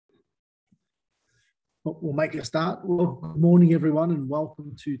We'll make a start. Well, good morning, everyone, and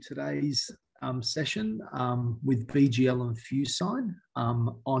welcome to today's session with BGL and FuseSign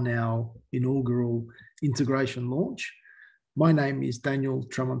on our inaugural integration launch. My name is Daniel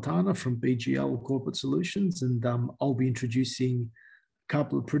Tramontana from BGL Corporate Solutions, and I'll be introducing a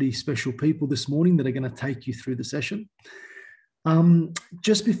couple of pretty special people this morning that are going to take you through the session.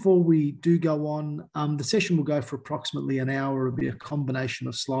 Just before we do go on, the session will go for approximately an hour. It'll be a combination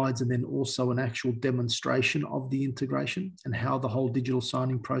of slides and then also an actual demonstration of the integration and how the whole digital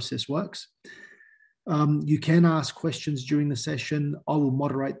signing process works. You can ask questions during the session. I will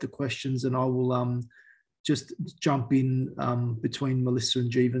moderate the questions and I will just jump in between Melissa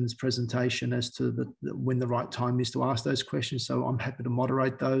and Jeevan's presentation as to when the right time is to ask those questions. So I'm happy to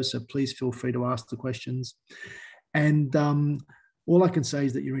moderate those. So please feel free to ask the questions. And all I can say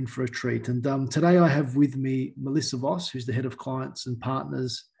is that you're in for a treat. And today I have with me Melissa Voss, who's the head of clients and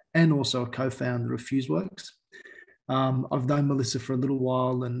partners and also a co-founder of FuseWorks. I've known Melissa for a little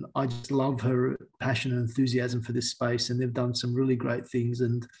while and I just love her passion and enthusiasm for this space, and they've done some really great things.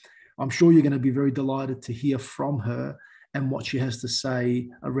 And I'm sure you're going to be very delighted to hear from her and what she has to say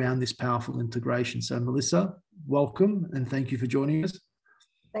around this powerful integration. So Melissa, welcome and thank you for joining us.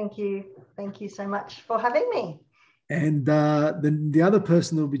 Thank you. Thank you so much for having me. And the other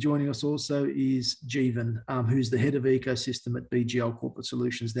person that will be joining us also is Jeevan, who's the head of ecosystem at BGL Corporate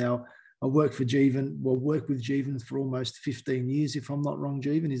Solutions. Now, I worked with Jeevan for almost 15 years, if I'm not wrong,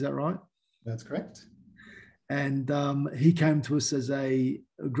 Jeevan, is that right? That's correct. And he came to us as a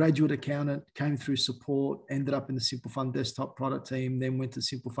graduate accountant, came through support, ended up in the Simple Fund desktop product team, then went to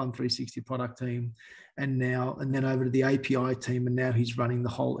Simple Fund 360 product team, and then over to the API team, and now he's running the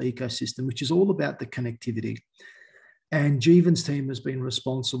whole ecosystem, which is all about the connectivity. And Jeevan's team has been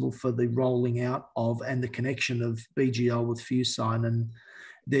responsible for the rolling out of and the connection of BGL with FuseSign, and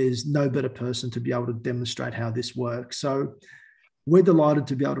there's no better person to be able to demonstrate how this works. So we're delighted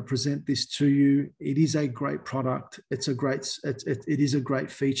to be able to present this to you. It is a great product. It is a great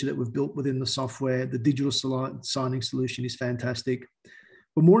feature that we've built within the software. The digital signing solution is fantastic.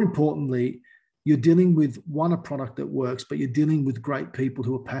 But more importantly, you're dealing with a product that works, but you're dealing with great people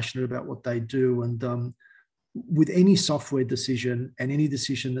who are passionate about what they do. And with any software decision and any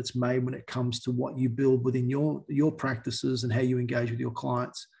decision that's made when it comes to what you build within your practices and how you engage with your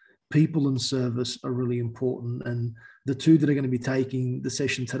clients, people and service are really important. And the two that are going to be taking the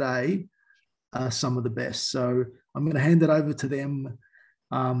session today are some of the best. So I'm going to hand it over to them.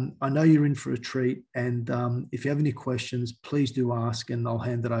 I know you're in for a treat. And if you have any questions, please do ask, and I'll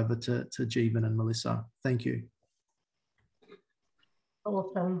hand it over to Jeevan and Melissa. Thank you.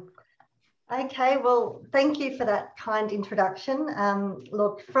 Awesome. Okay, well, thank you for that kind introduction.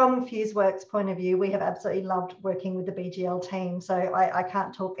 Look, from FuseWorks' point of view, we have absolutely loved working with the BGL team. So I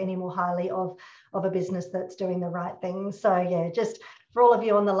can't talk any more highly of a business that's doing the right things. So yeah, just for all of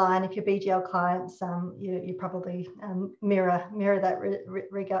you on the line, if you're BGL clients, you probably mirror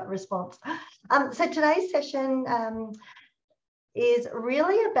that response. So today's session is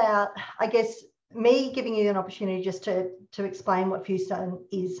really about, I guess, me giving you an opportunity just to explain what FuseSign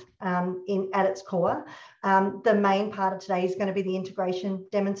is at its core. The main part of today is going to be the integration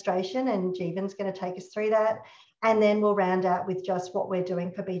demonstration, and Jeevan's going to take us through that. And then we'll round out with just what we're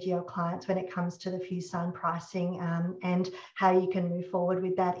doing for BGL clients when it comes to the FuseSign pricing and how you can move forward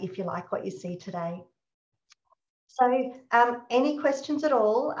with that if you like what you see today. So any questions at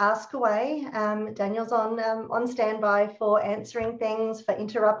all, ask away. Daniel's on standby for answering things, for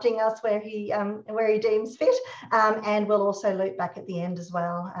interrupting us where he deems fit, and we'll also loop back at the end as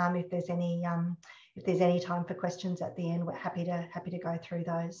well. If there's any time for questions at the end, we're happy to go through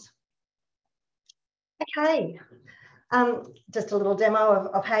those. Okay, just a little demo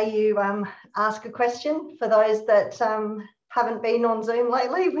of how you ask a question for those that haven't been on Zoom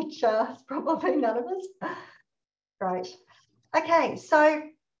lately, which is probably none of us. Great. Okay, so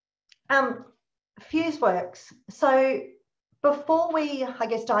FuseWorks. So before we, I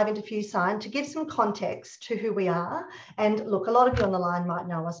guess, dive into FuseSign, to give some context to who we are, and look, a lot of you on the line might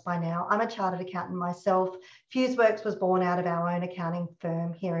know us by now. I'm a chartered accountant myself. FuseWorks was born out of our own accounting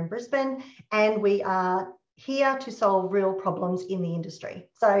firm here in Brisbane, and we are here to solve real problems in the industry.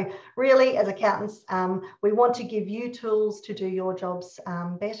 So really, as accountants, we want to give you tools to do your jobs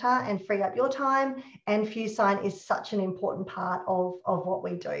better and free up your time, and FuseSign is such an important part of what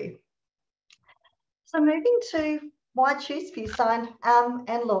we do. So moving to why choose FuseSign,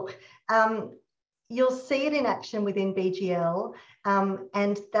 and look, you'll see it in action within BGL,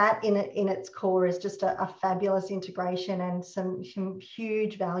 and that in its core is just a fabulous integration and some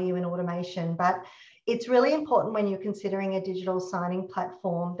huge value in automation. But it's really important when you're considering a digital signing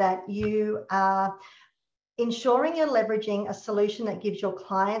platform that you are ensuring you're leveraging a solution that gives your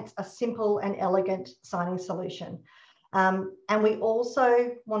clients a simple and elegant signing solution. And we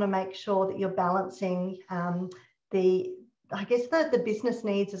also want to make sure that you're balancing the business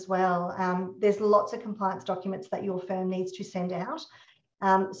needs as well. There's lots of compliance documents that your firm needs to send out.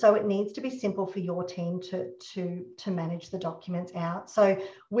 So it needs to be simple for your team to manage the documents out. So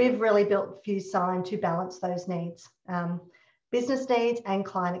we've really built FuseSign to balance those needs, business needs and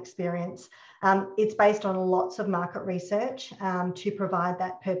client experience. It's based on lots of market research to provide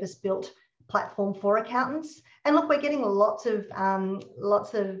that purpose-built platform for accountants. And look, we're getting lots of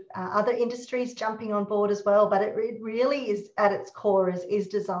other industries jumping on board as well, but it really is at its core is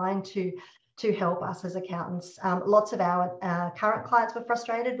designed to help us as accountants. Lots of our current clients were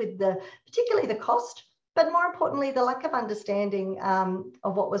frustrated with particularly the cost, but more importantly, the lack of understanding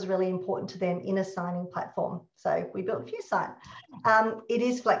of what was really important to them in a signing platform. So we built FuseSign. It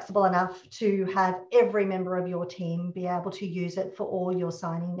is flexible enough to have every member of your team be able to use it for all your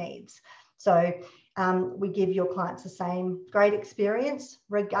signing needs. So we give your clients the same great experience,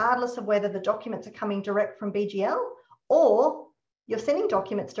 regardless of whether the documents are coming direct from BGL or you're sending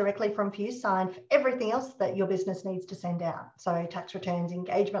documents directly from FuseSign for everything else that your business needs to send out. So tax returns,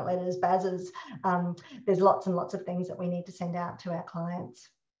 engagement letters, BASs, there's lots and lots of things that we need to send out to our clients.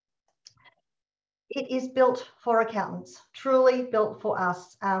 It is built for accountants, truly built for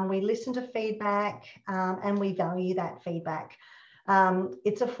us. We listen to feedback and we value that feedback.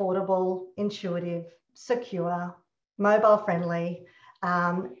 It's affordable, intuitive, secure, mobile friendly.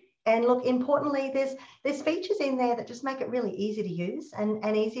 And look, importantly, there's features in there that just make it really easy to use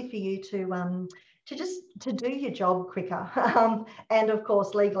and easy for you to do your job quicker. And of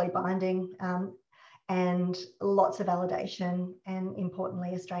course, legally binding and lots of validation, and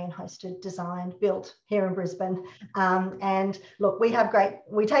importantly, Australian hosted, designed, built here in Brisbane. And look, we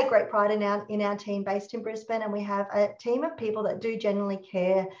take great pride in our team based in Brisbane, and we have a team of people that do genuinely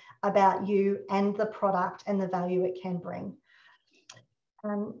care about you and the product and the value it can bring.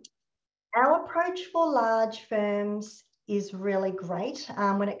 Our approach for large firms is really great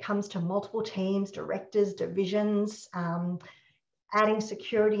when it comes to multiple teams, directors, divisions, adding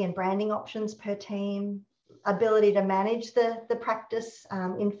security and branding options per team, ability to manage the practice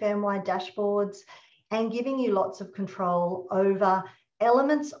in firm-wide dashboards, and giving you lots of control over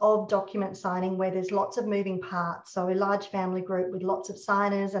elements of document signing where there's lots of moving parts. So a large family group with lots of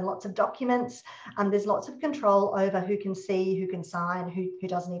signers and lots of documents, there's lots of control over who can see, who can sign, who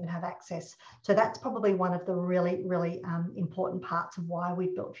doesn't even have access. So that's probably one of the really, really important parts of why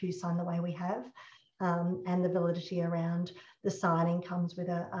we've built FuseSign the way we have. And the validity around the signing comes with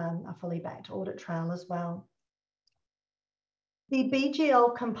a fully backed audit trail as well. The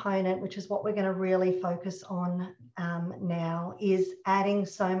BGL component, which is what we're going to really focus on now, is adding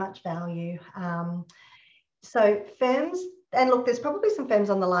so much value. So firms, and look, there's probably some firms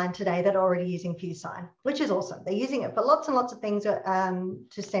on the line today that are already using FuseSign, which is awesome. They're using it for lots and lots of things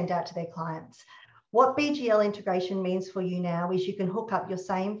to send out to their clients. What BGL integration means for you now is you can hook up your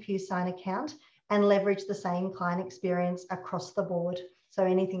same FuseSign account and leverage the same client experience across the board. So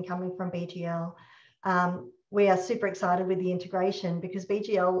anything coming from BGL. We are super excited with the integration because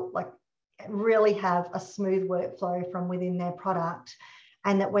BGL really have a smooth workflow from within their product,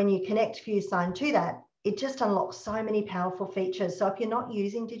 and that when you connect FuseSign to that, it just unlocks so many powerful features. So if you're not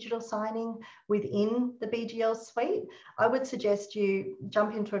using digital signing within the BGL suite, I would suggest you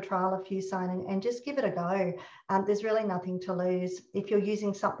jump into a trial of FuseSign and just give it a go. There's really nothing to lose. If you're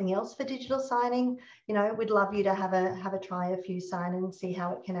using something else for digital signing, we'd love you to have a try of FuseSign and see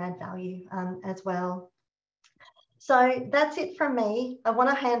how it can add value as well. So that's it from me. I want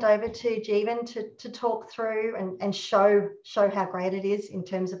to hand over to Jeevan to talk through and show how great it is in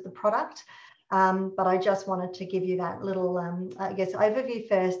terms of the product. But I just wanted to give you that little, overview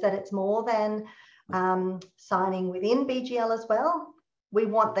first, that it's more than signing within BGL as well. We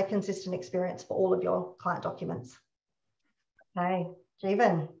want the consistent experience for all of your client documents. Okay,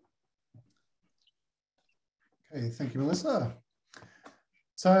 Jeevan. Okay, thank you, Melissa.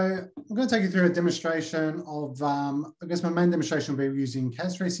 So I'm going to take you through a demonstration of, my main demonstration will be using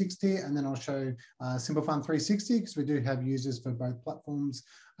CAS 360, and then I'll show SimpleFund 360 because we do have users for both platforms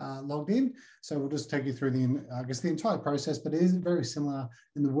logged in. So we'll just take you through the entire process, but it is very similar,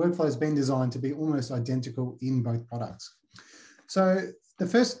 and the workflow has been designed to be almost identical in both products. So the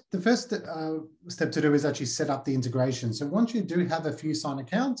first step to do is actually set up the integration. So once you do have a FuseSign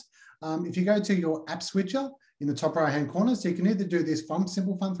account, if you go to your app switcher in the top right-hand corner, so you can either do this from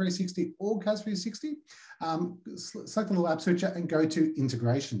SimpleFund 360 or CAS 360, select the little app switcher and go to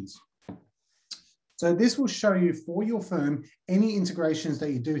integrations. So this will show you for your firm any integrations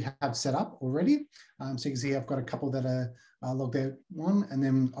that you do have set up already. So you can see I've got a couple that are logged out, one, and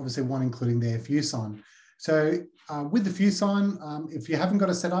then obviously one including their FuseSign. So with the FuseSign, if you haven't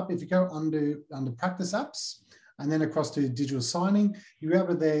got it set up, if you go under practice apps and then across to digital signing, you'll be able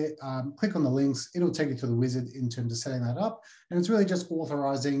to there, click on the links. It'll take you to the wizard in terms of setting that up. And it's really just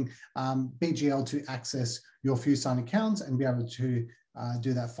authorizing BGL to access your FuseSign accounts and be able to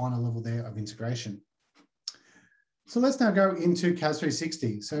do that final level there of integration. So let's now go into CAS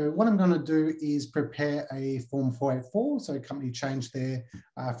 360. So what I'm going to do is prepare a Form 484, so a company change there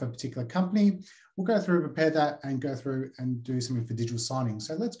for a particular company. We'll go through, prepare that, and go through and do something for digital signing.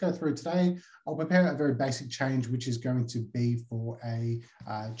 So let's go through today. I'll prepare a very basic change, which is going to be for a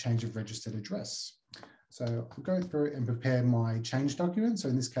change of registered address. So I'll go through and prepare my change document. So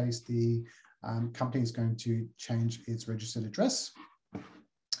in this case, the company is going to change its registered address.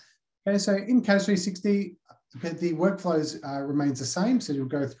 Okay, so in CAS 360, the workflows remains the same. So you'll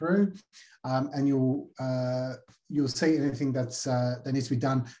go through and you'll see anything that's that needs to be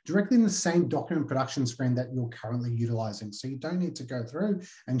done directly in the same document production screen that you're currently utilizing. So you don't need to go through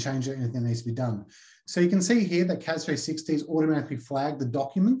and change anything that needs to be done. So you can see here that CAS 360 has automatically flagged the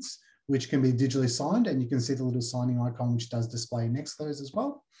documents which can be digitally signed, and you can see the little signing icon which does display next to those as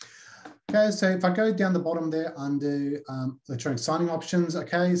well. Okay, so if I go down the bottom there under electronic signing options,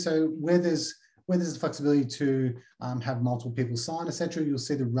 okay, so where there's the flexibility to have multiple people sign, etc., you'll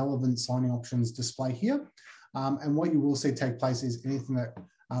see the relevant signing options display here. And what you will see take place is anything that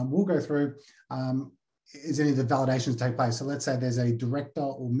we'll go through is any of the validations take place. So let's say there's a director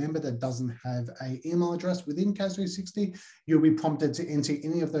or member that doesn't have an email address within CAS 360, you'll be prompted to enter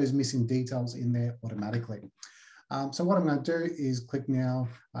any of those missing details in there automatically. So what I'm going to do is click now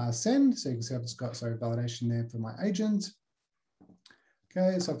send. So you can see I've just got validation there for my agent.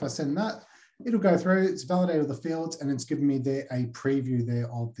 Okay, so if I send that, it'll go through, it's validated the fields, and it's giving me there a preview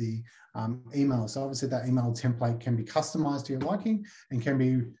there of the email. So obviously that email template can be customized to your liking and can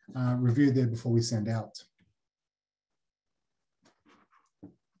be reviewed there before we send out.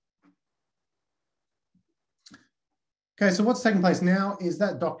 Okay, so what's taking place now is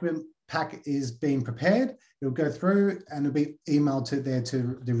that document pack is being prepared. It'll go through and it'll be emailed to there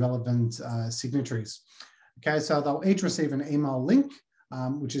to the relevant signatories. Okay, so they'll each receive an email link,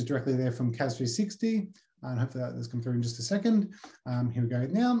 which is directly there from CAS 360. And hopefully that's come through in just a second. Here we go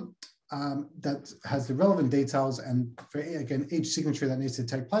now. That has the relevant details, and for, again, each signature that needs to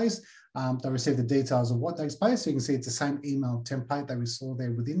take place, they'll receive the details of what takes place. So you can see it's the same email template that we saw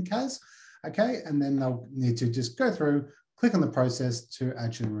there within CAS. Okay, and then they'll need to just go through, click on the process to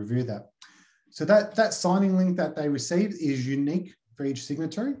actually review that. So that signing link that they received is unique for each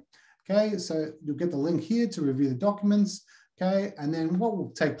signatory. Okay, so you'll get the link here to review the documents. Okay, and then what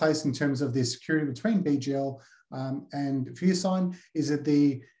will take place in terms of the security between BGL and FuseSign is that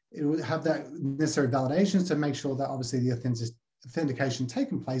it will have that necessary validations to make sure that obviously the authentication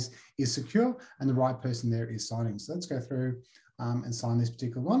taking place is secure and the right person there is signing. So let's go through and sign this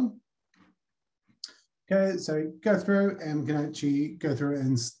particular one. Okay, so go through and we can actually go through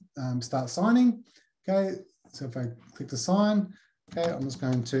and start signing. Okay, so if I click to sign, okay, I'm just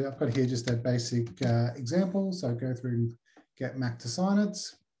going to, I've got here just a basic example. So go through and get Mac to sign it.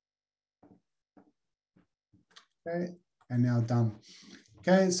 Okay, and now done.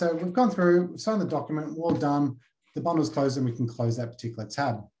 Okay, so we've gone through, we've signed the document, all done. The bundle's closed and we can close that particular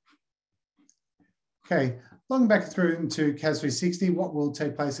tab. Okay, logging back through into CAS 360, what will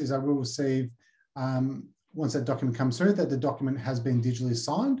take place is I will receive, once that document comes through, that the document has been digitally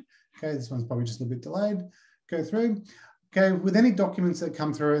signed. Okay, this one's probably just a little bit delayed. Go through. Okay, with any documents that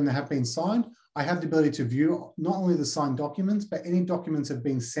come through and they have been signed, I have the ability to view not only the signed documents, but any documents that have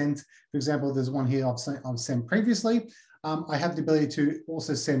been sent. For example, there's one here I've sent previously. I have the ability to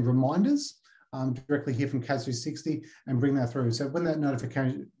also send reminders directly here from CAS 360 and bring that through. So when that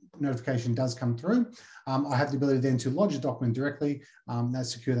notification does come through, I have the ability then to lodge a document directly.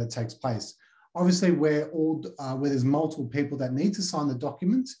 That's secure, that takes place. Obviously, where there's multiple people that need to sign the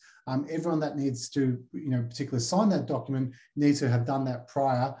document, everyone that needs to, particularly sign that document needs to have done that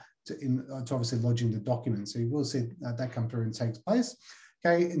prior to obviously lodging the document. So you will see that come through and takes place.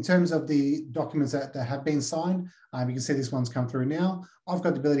 Okay, in terms of the documents that have been signed, you can see this one's come through now. I've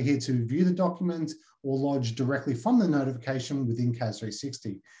got the ability here to view the document or lodge directly from the notification within CAS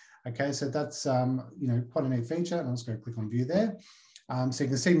 360. Okay, so that's quite a neat feature. And I'm just going to click on view there. So you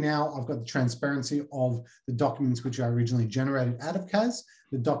can see now I've got the transparency of the documents which are originally generated out of CAS,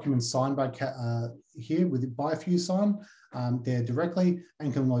 the documents signed by here by FuseSign there directly,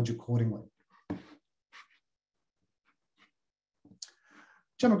 and can lodge accordingly.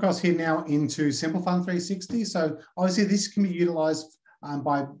 jump across here now into Simple Fund 360. So obviously this can be utilized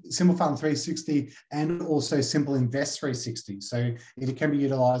by Simple Fund 360 and also Simple Invest 360. So it can be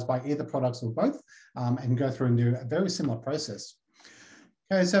utilized by either products or both and go through and do a very similar process.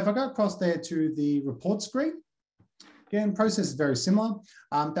 Okay, so if I go across there to the report screen, again, process is very similar.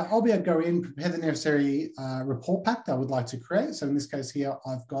 That I'll be able to go in, prepare the necessary report pack that I would like to create. So in this case here,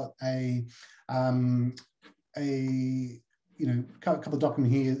 I've got a couple of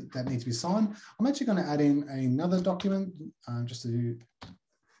documents here that need to be signed. I'm actually going to add in another document just to do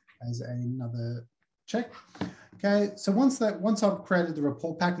as another check. Okay, so once I've created the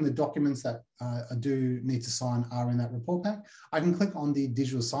report pack and the documents that I do need to sign are in that report pack, I can click on the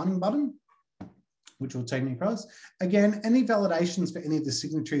digital signing button, which will take me across. Again, any validations for any of the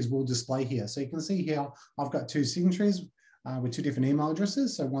signatories will display here. So you can see here, I've got two signatories with two different email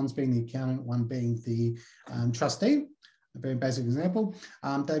addresses. So one's being the accountant, one being the trustee, a very basic example.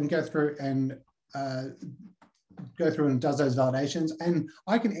 They can go through and does those validations, and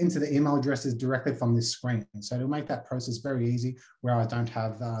I can enter the email addresses directly from this screen. So it'll make that process very easy where I don't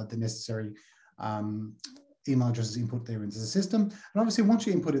have the necessary email addresses input there into the system. And obviously once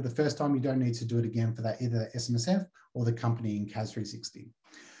you input it the first time, you don't need to do it again for that, either SMSF or the company in CAS 360.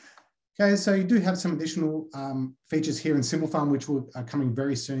 Okay, so you do have some additional features here in Simple Fund, which are coming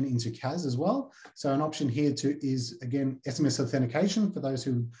very soon into CAS as well. So an option here is, again, SMS authentication for those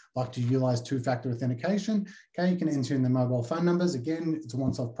who like to utilize two-factor authentication. Okay, you can enter in the mobile phone numbers. Again, it's a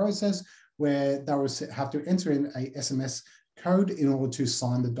one-stop process where they will have to enter in a SMS code in order to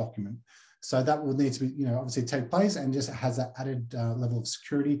sign the document. So that will need to be, obviously take place, and just has that added level of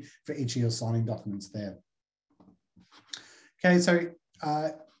security for each of your signing documents there. Okay, so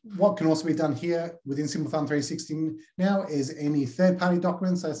what can also be done here within Simple Fund 360 now is any third-party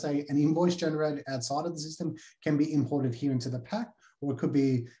documents, so say an invoice generated outside of the system, can be imported here into the pack, or it could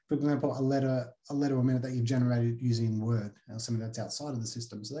be, for example, a letter or minute that you've generated using Word, something that's outside of the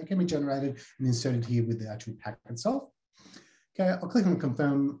system. So they can be generated and inserted here with the actual pack itself. Okay, I'll click on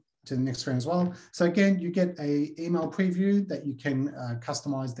confirm to the next screen as well. So again, you get an email preview that you can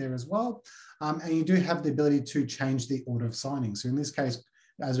customize there as well. And you do have the ability to change the order of signing. So in this case,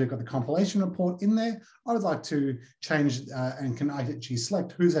 as we've got the compilation report in there, I would like to change and can I actually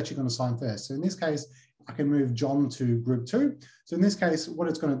select who's actually going to sign first. So in this case, I can move John to group 2. So in this case, what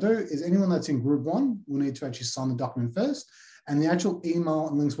it's going to do is anyone that's in group 1 will need to actually sign the document first. And the actual email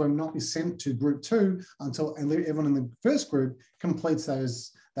and links will not be sent to group 2 until everyone in the first group completes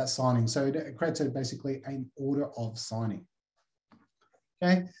that signing. So it creates basically an order of signing.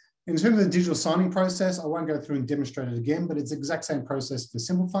 Okay. In terms of the digital signing process, I won't go through and demonstrate it again, but it's the exact same process for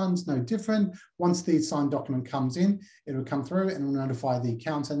Simple Funds, no different. Once the signed document comes in, it will come through and will notify the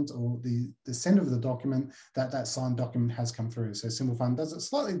accountant or the sender of the document that that signed document has come through. So Simple Fund does it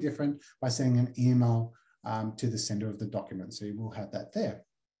slightly different by sending an email to the sender of the document. So you will have that there.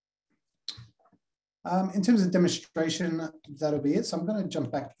 In terms of demonstration, that'll be it. So I'm going to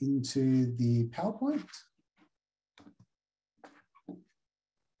jump back into the PowerPoint.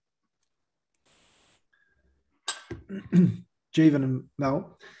 Jeevan and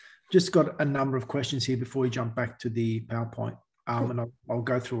Mel, just got a number of questions here before we jump back to the PowerPoint, and I'll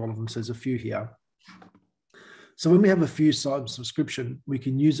go through all of them. So there's a few here. So when we have a FuseSign subscription, we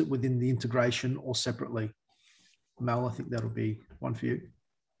can use it within the integration or separately. Mel, I think that'll be one for you.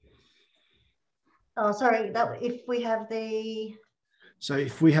 Oh, sorry, if we have the... So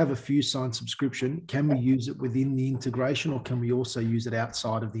if we have a FuseSign subscription, can we use it within the integration, or can we also use it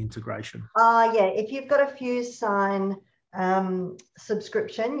outside of the integration? Yeah, if you've got a FuseSign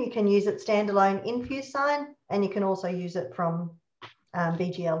subscription, you can use it standalone in FuseSign, and you can also use it from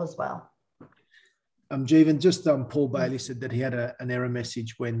BGL as well. Jeevan, just Paul Bailey said that he had an error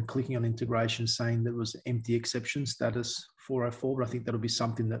message when clicking on integration saying there was empty exception status 404, but I think that'll be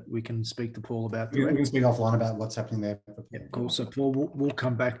something that we can speak to Paul about. We can speak offline about what's happening there. Yeah, cool. So Paul, we'll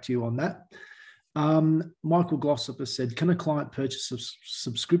come back to you on that. Michael Glossop has said, can a client purchase a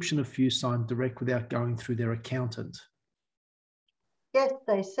subscription of FuseSign direct without going through their accountant? Yes,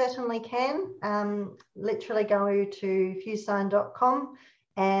 they certainly can. Literally go to fusesign.com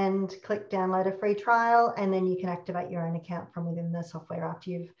and click download a free trial, and then you can activate your own account from within the software after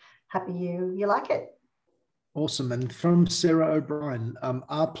you've happy you like it. Awesome. And from Sarah O'Brien,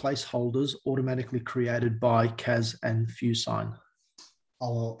 are placeholders automatically created by CAS and FuseSign?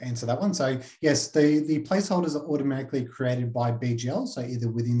 I'll answer that one. So yes, the placeholders are automatically created by BGL, so either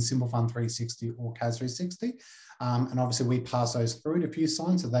within Simple Fund 360 or CAS 360. And obviously we pass those through to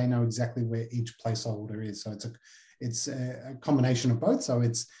FuseSign, so they know exactly where each placeholder is. So it's a combination of both. So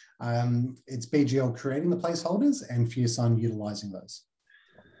it's BGL creating the placeholders and FuseSign utilizing those.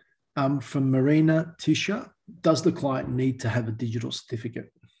 From Marina Tisha, does the client need to have a digital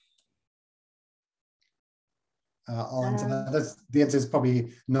certificate? I'll answer that. The answer is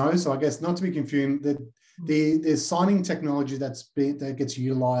probably no. So I guess not to be confused, the signing technology that gets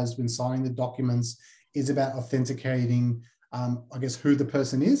utilized when signing the documents is about authenticating, I guess, who the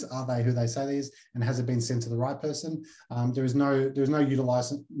person is. Are they who they say they is, and has it been sent to the right person? There's no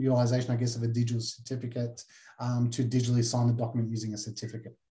utilization, I guess, of a digital certificate to digitally sign the document using a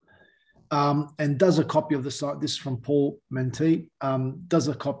certificate. And does a copy of the sign, this is from Paul Mentee, does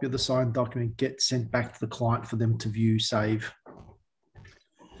a copy of the signed document get sent back to the client for them to view, save?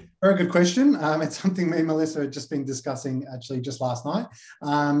 Very good question. It's something me and Melissa had just been discussing actually just last night.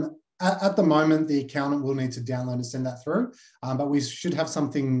 At the moment, the accountant will need to download and send that through, but we should have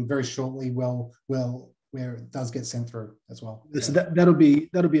something very shortly where it does get sent through as well. So that'll be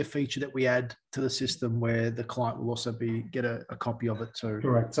a feature that we add to the system where the client will also get a copy of it too.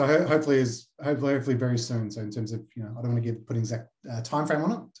 Correct. So hopefully very soon. So in terms of, I don't want to put an exact time frame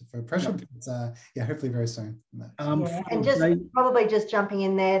on it for pressure, but yeah, hopefully very soon. And probably just jumping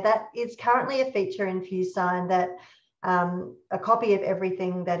in there, that is currently a feature in FuseSign that a copy of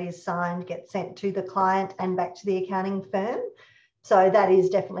everything that is signed gets sent to the client and back to the accounting firm. So that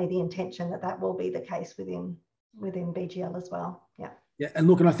is definitely the intention that will be the case within BGL as well. Yeah. Yeah, and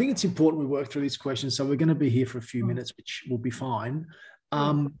look, and I think it's important we work through these questions. So we're going to be here for a few minutes, which will be fine.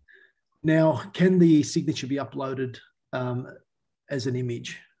 Now, can the signature be uploaded as an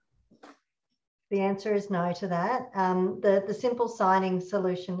image? The answer is no to that. The simple signing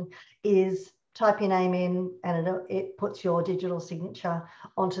solution is type your name in and it puts your digital signature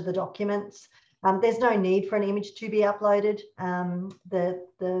onto the documents. There's no need for an image to be uploaded.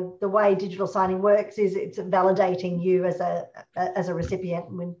 The way digital signing works is it's validating you as a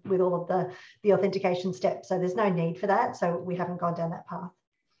recipient with all of the authentication steps. So there's no need for that. So we haven't gone down that path.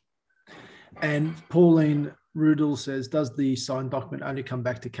 And Pauline Rudel says, does the signed document only come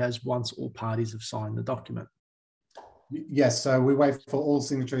back to CAS once all parties have signed the document? Yes. So we wait for all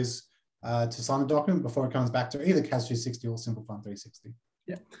signatories to sign the document before it comes back to either CAS 360 or Simple Fund 360.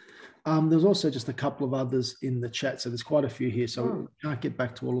 Yeah. There's also just a couple of others in the chat. So there's quite a few here. So we can't get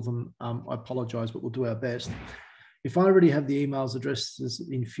back to all of them. I apologize, but we'll do our best. If I already have the emails addresses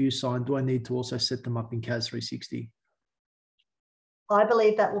in FuseSign, do I need to also set them up in CAS 360? I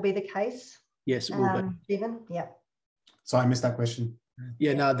believe that will be the case. Yes, it will be. Jeevan? Yeah. So I missed that question.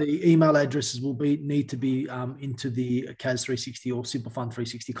 Yeah, no, the email addresses will need to be into the CAS 360 or Simple Fund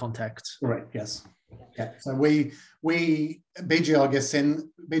 360 contacts. Correct. Yes. Okay. So BGL, I guess,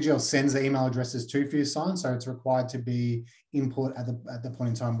 BGL sends the email addresses to FuseSign, so it's required to be input at the point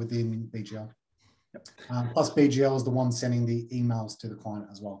in time within BGL. Yep. Plus BGL is the one sending the emails to the client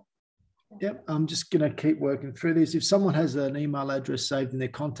as well. Yep, I'm just going to keep working through this. If someone has an email address saved in their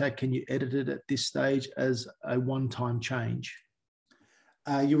contact, can you edit it at this stage as a one-time change?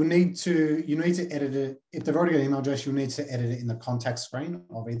 You will need to edit it. If they've already got an email address, you'll need to edit it in the contact screen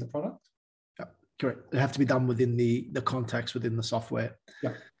of either product. Yep, correct. They have to be done within the contacts within the software.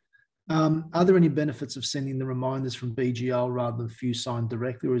 Yep. Are there any benefits of sending the reminders from BGL rather than FuseSign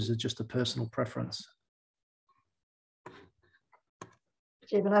directly, or is it just a personal preference?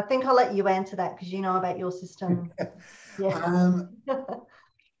 Jeevan, I think I'll let you answer that because you know about your system. Yeah.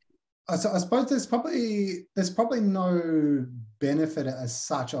 I suppose there's probably no benefit as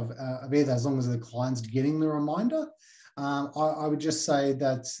such of either, as long as the client's getting the reminder. I would just say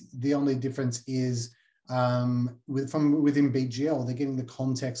that the only difference is from within BGL, they're getting the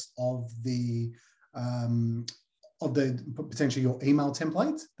context of the potentially your email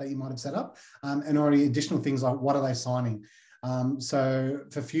template that you might have set up, and already additional things like what are they signing. So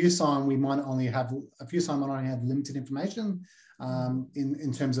for FuseSign, we might only have limited information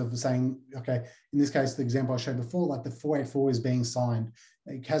in terms of saying, okay, in this case, the example I showed before, like the 484 is being signed.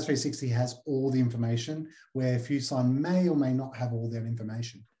 CAS 360 has all the information, where FuseSign may or may not have all that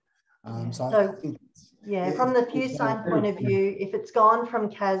information. So I think, from the FuseSign point of view, if it's gone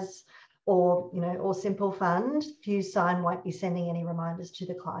from CAS or Simple Fund, FuseSign won't be sending any reminders to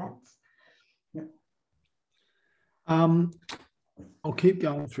the clients. I'll keep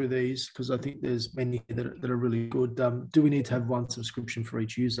going through these because I think there's many that are really good. Do we need to have one subscription for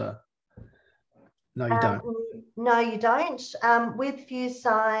each user? No, you don't. No, you don't. With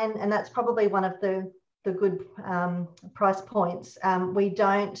FuseSign, and that's probably one of the good price points. We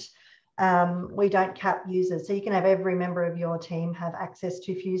don't cap users, so you can have every member of your team have access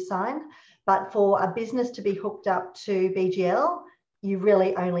to FuseSign. But for a business to be hooked up to BGL, you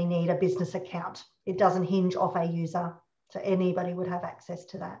really only need a business account. It doesn't hinge off a user, so anybody would have access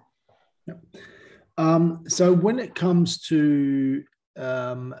to that. Yep. So when it comes to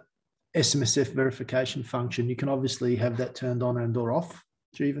SMSF verification function, you can obviously have that turned on and or off,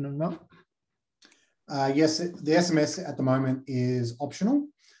 Jeevan and Mel. Yes, the SMS at the moment is optional.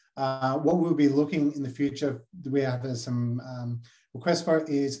 What we'll be looking in the future, we have some requests for it,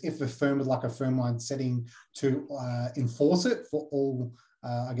 is if the firm would like a firm-wide setting to enforce it for all,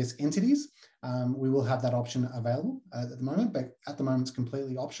 I guess, entities. We will have that option available at the moment, but at the moment it's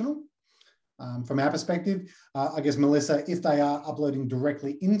completely optional. From our perspective, I guess, Melissa, if they are uploading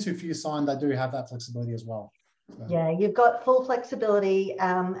directly into FuseSign, they do have that flexibility as well. So. Yeah, you've got full flexibility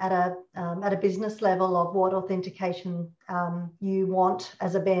at a business level of what authentication you want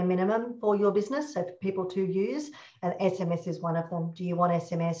as a bare minimum for your business, so for people to use, and SMS is one of them. Do you want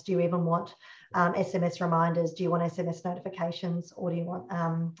SMS? Do you even want SMS reminders? Do you want SMS notifications, or do you want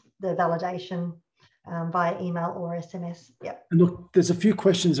the validation via email or SMS? Yep. And look, there's a few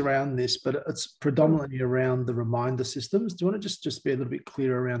questions around this, but it's predominantly around the reminder systems. Do you want to just be a little bit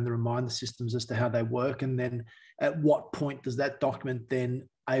clearer around the reminder systems as to how they work, and then at what point does that document then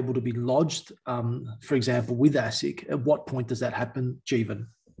able to be lodged, for example, with ASIC? At what point does that happen, Jeevan?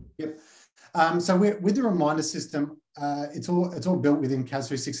 Yep. So with the reminder system, it's all built within CAS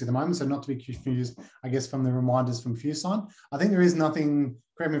 360 at the moment, so not to be confused, I guess, from the reminders from FuseSign. I think there is nothing,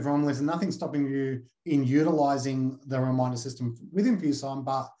 correct me if I'm wrong, there's nothing stopping you in utilising the reminder system within FuseSign,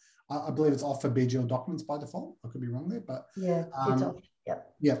 but I believe it's off for BGL documents by default. I could be wrong there, but yeah, it's off.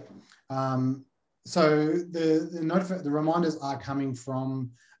 Yep. Yep. So the reminders are coming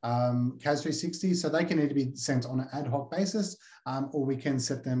from CAS 360, so they can either be sent on an ad hoc basis, or we can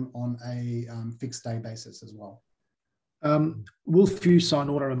set them on a fixed day basis as well. Will FuseSign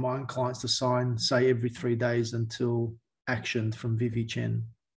auto remind clients to sign, say, every 3 days until actioned, from Vivi Chen?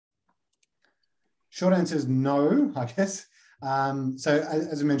 Short answer is no, I guess. So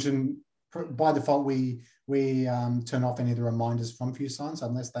as I mentioned, by default, we turn off any of the reminders from FuseSign. So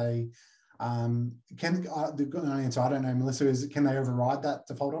unless they the answer, I don't know, Melissa, is can they override that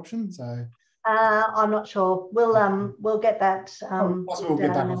default option? So I'm not sure. We'll get that. Possibly we'll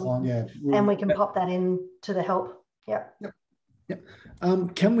get back offline, yeah. And we can pop that in to the help. Yep.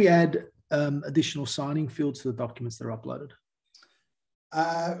 Yep. Can we add additional signing fields to the documents that are uploaded?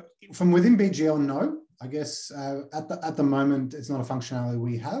 From within BGL, no. I guess at the moment it's not a functionality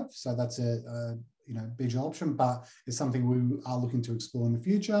we have, so that's a BGL option, but it's something we are looking to explore in the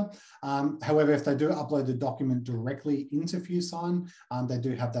future. However, if they do upload the document directly into FuseSign, they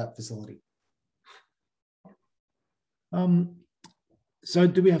do have that facility. So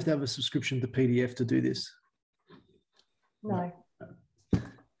do we have to have a subscription to PDF to do this? No.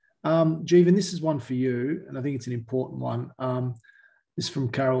 Jeevan, this is one for you, and I think it's an important one. This is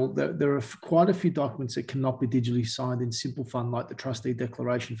from Carol. There are quite a few documents that cannot be digitally signed in Simple Fund, like the trustee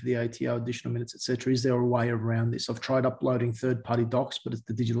declaration for the ATO, additional minutes, etc. Is there a way around this? I've tried uploading third-party docs, but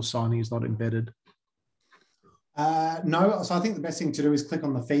the digital signing is not embedded. No, so I think the best thing to do is click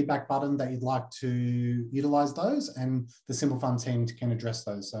on the feedback button that you'd like to utilise those, and the Simple Fund team can address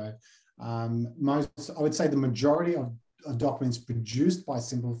those. So I would say the majority of documents produced by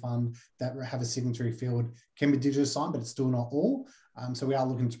Simple Fund that have a signatory field can be digitally signed, but it's still not all. So we are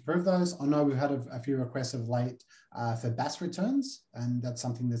looking to improve those. I know we've had a few requests of late for BAS returns, and that's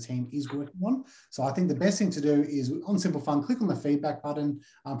something the team is working on. So I think the best thing to do is on Simple Fund, click on the feedback button,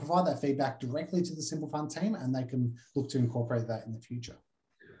 provide that feedback directly to the Simple Fund team, and they can look to incorporate that in the future.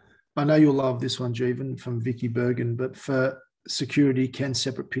 I know you'll love this one, Jeevan, from Vicky Bergen, but for security, can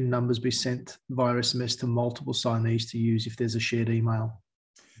separate PIN numbers be sent via SMS to multiple signees to use if there's a shared email?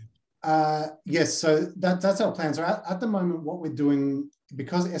 Yes, so that's our plan. So at the moment, what we're doing,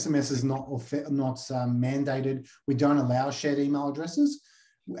 because SMS is not mandated, we don't allow shared email addresses.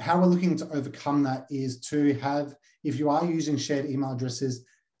 How we're looking to overcome that is to have, if you are using shared email addresses,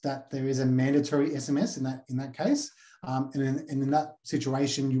 that there is a mandatory SMS in that case. And in that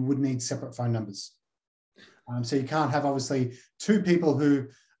situation, you would need separate phone numbers. So you can't have, obviously, two people who,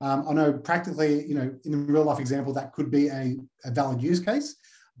 I know practically, in a real life example, that could be a valid use case.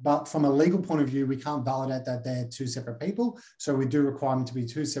 But from a legal point of view, we can't validate that they're two separate people. So we do require them to be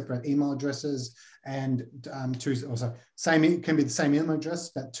two separate email addresses, and it can be the same email address,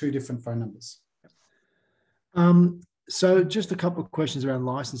 but two different phone numbers. So just a couple of questions around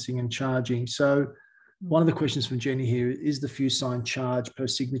licensing and charging. So one of the questions from Jenny here is the FuseSign charge per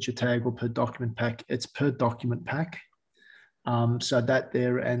signature tag or per document pack? It's per document pack. So that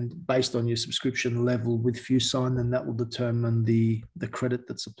there, and based on your subscription level with FuseSign, then that will determine the credit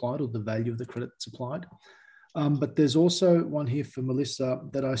that's applied, or the value of the credit that's applied. But there's also one here for Melissa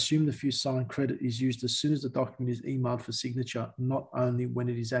that I assume the FuseSign credit is used as soon as the document is emailed for signature, not only when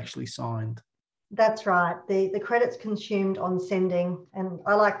it is actually signed. That's right. The credit's consumed on sending. And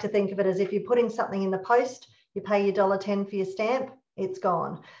I like to think of it as if you're putting something in the post, you pay your $1.10 for your stamp, it's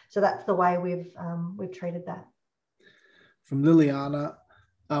gone. So that's the way we've treated that. From Liliana,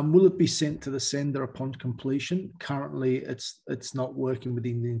 will it be sent to the sender upon completion? Currently, it's not working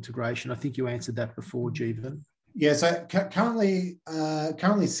within the integration. I think you answered that before, Jeevan. Yeah, so currently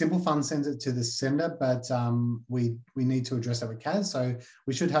Simple Fund sends it to the sender, but we need to address that with CAS. So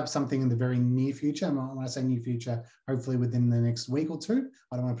we should have something in the very near future. And when I say near future, hopefully within the next week or two.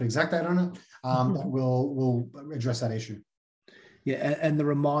 I don't want to put exact date on it, but we'll address that issue. Yeah, and the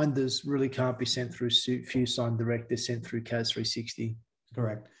reminders really can't be sent through FuseSign Direct. They're sent through CAS 360.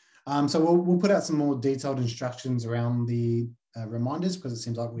 Correct. So we'll put out some more detailed instructions around the reminders, because it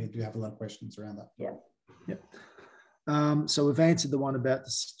seems like we do have a lot of questions around that. Yeah. Yep. So we've answered the one about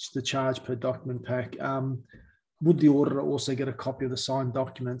the charge per document pack. Would the auditor also get a copy of the signed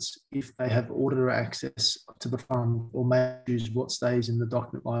documents if they have auditor access to the fund, or may choose what stays in the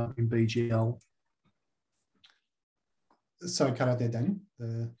document line in BGL? So cut out there, Daniel.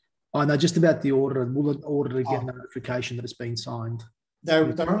 I know just about the auditor. Will the auditor get a notification that it's been signed? They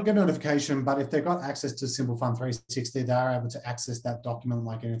don't get a notification, but if they've got access to Simple Fund 360, they are able to access that document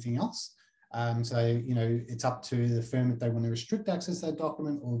like anything else. So, it's up to the firm if they want to restrict access to that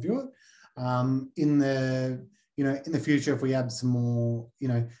document or view it. In the future, if we add some more,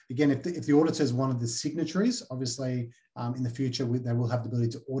 again, if the auditor is one of the signatories, obviously, in the future, they will have the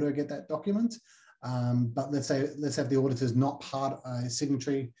ability to auto get that document. But let's have the auditor is not part of a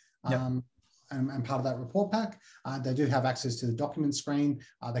signatory. And part of that report pack, they do have access to the document screen.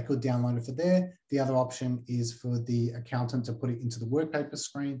 They could download it for there. The other option is for the accountant to put it into the workpaper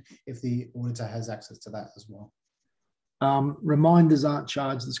screen if the auditor has access to that as well. Reminders aren't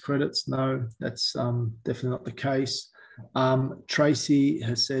charged as credits. No, that's definitely not the case. Tracy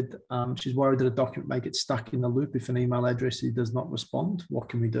has said she's worried that a document may get stuck in the loop if an email address does not respond. What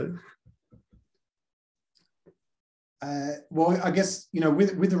can we do? Well, I guess,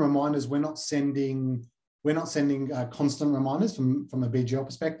 with the reminders, we're not sending constant reminders from a BGL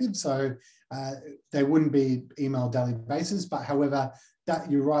perspective. So they wouldn't be emailed daily basis. But however, that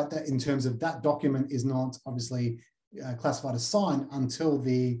you're right that in terms of that document is not obviously classified as signed until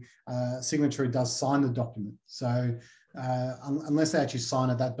the signatory does sign the document. So unless they actually sign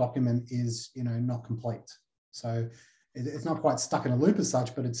it, that document is not complete. So it's not quite stuck in a loop as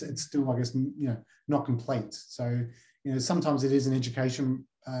such, but it's still, I guess, not complete. So sometimes it is an education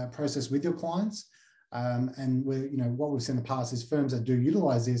process with your clients, and what we've seen in the past is firms that do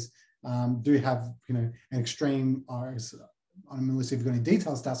utilize this do have an extreme. I don't know if you've got any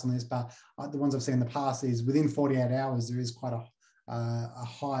detailed stats on this, but the ones I've seen in the past is within 48 hours there is quite a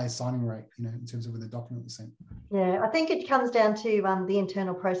high signing rate, in terms of with the document was sent. Yeah, I think it comes down to the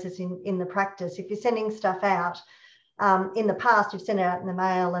internal process in the practice. If you're sending stuff out. In the past, you've sent it out in the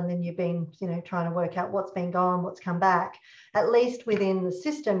mail and then you've been, trying to work out what's been gone, what's come back. At least within the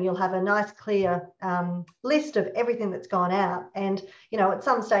system, you'll have a nice, clear list of everything that's gone out. And, at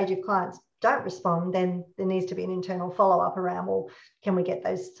some stage, if clients don't respond, then there needs to be an internal follow-up around, well, can we get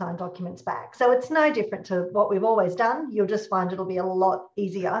those signed documents back? So it's no different to what we've always done. You'll just find it'll be a lot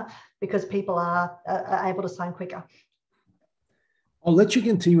easier because people are able to sign quicker. I'll let you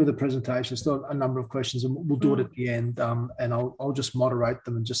continue with the presentation. Still a number of questions, and we'll do it at the end. And I'll just moderate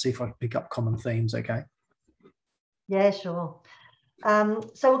them and just see if I can pick up common themes. Okay. Yeah, sure. So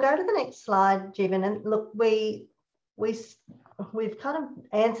we'll go to the next slide, Jeevan. And look, we've kind of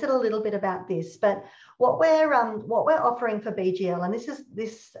answered a little bit about this, but what we're offering for BGL, and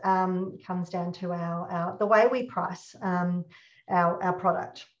this comes down to the way we price our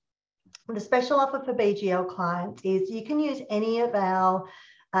product. The special offer for BGL clients is you can use any of our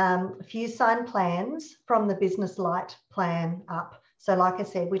FuseSign plans from the Business Lite plan up. So like I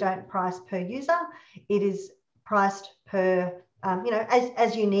said, we don't price per user. It is priced per,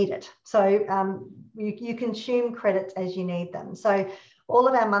 as you need it. So you consume credits as you need them. So all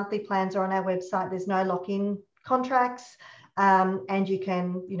of our monthly plans are on our website. There's no lock-in contracts, and you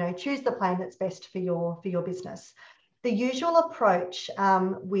can, choose the plan that's best for your business. The usual approach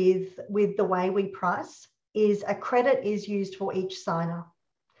with the way we price is a credit is used for each signer.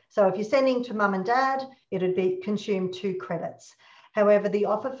 So if you're sending to mum and dad, it would be consume 2 credits. However, the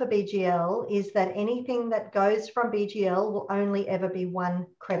offer for BGL is that anything that goes from BGL will only ever be 1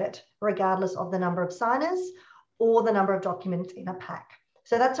 credit, regardless of the number of signers or the number of documents in a pack.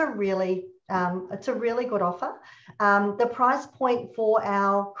 So that's a really, it's a really good offer. The price point for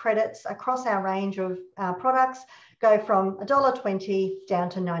our credits across our range of products go from $1.20 down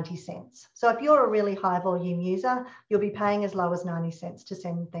to 90 cents. So if you're a really high volume user, you'll be paying as low as 90 cents to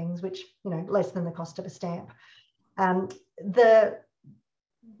send things, which, you know, less than the cost of a stamp. The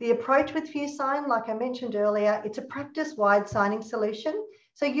approach with FuseSign, like I mentioned earlier, it's a practice-wide signing solution.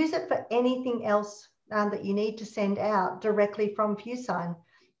 So use it for anything else that you need to send out directly from FuseSign,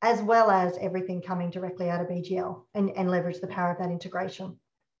 as well as everything coming directly out of BGL, and leverage the power of that integration.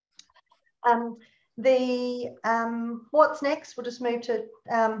 What's next? We'll just move to,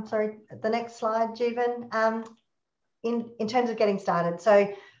 the next slide, Jeevan, in terms of getting started.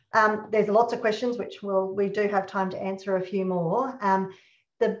 So there's lots of questions, which we do have time to answer a few more.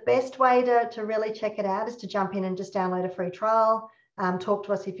 The best way to really check it out is to jump in and just download a free trial. Talk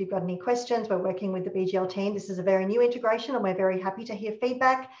to us if you've got any questions. We're working with the BGL team. This is a very new integration, and we're very happy to hear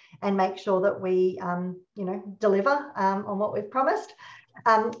feedback and make sure that we, deliver on what we've promised.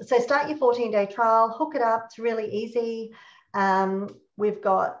 So start your 14-day trial, hook it up. It's really easy. We've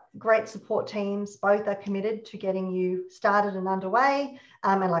got great support teams. Both are committed to getting you started and underway.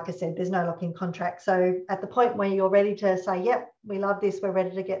 And like I said, there's no lock-in contract. So at the point where you're ready to say, yep, we love this, we're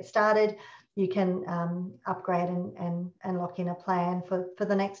ready to get started, you can upgrade and lock in a plan for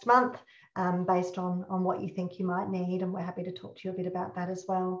the next month based on what you think you might need. And we're happy to talk to you a bit about that as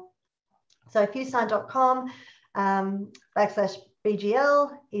well. So FuseSign.com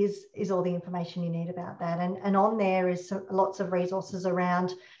 /BGL is all the information you need about that. And on there is lots of resources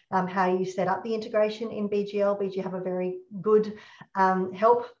around how you set up the integration in BGL. BGL have a very good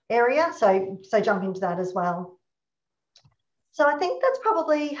help area. So jump into that as well. So I think that's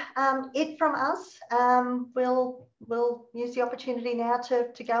probably it from us. We'll use the opportunity now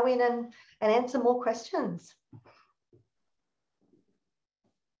to go in and answer more questions.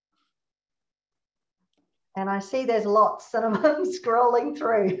 And I see there's lots, and I'm scrolling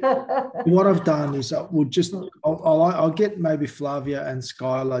through. What I've done is I'll get maybe Flavia and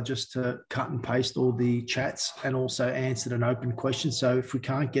Skylar just to cut and paste all the chats and also answer an open question. So if we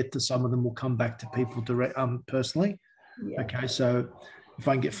can't get to some of them, we'll come back to people personally. Yeah. Okay, so if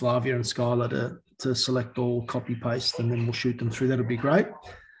I can get Flavia and Skylar to select all, copy paste, and then we'll shoot them through, that'll be great.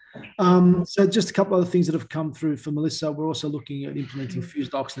 So just a couple of other things that have come through for Melissa. We're also looking at implementing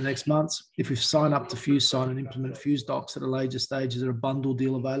FuseDocs in the next months. If we sign up to FuseSign and implement FuseDocs at a later stage, is there a bundle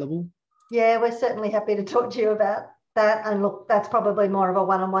deal available? Yeah, we're certainly happy to talk to you about that. And look, that's probably more of a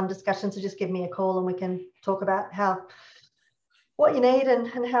one-on-one discussion. So just give me a call and we can talk about what you need and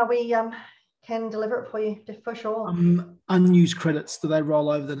how we can deliver it for you, for sure. Unused credits, do they roll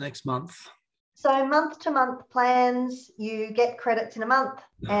over the next month? So month-to-month plans, you get credits in a month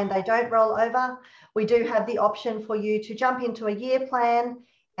and they don't roll over. We do have the option for you to jump into a year plan,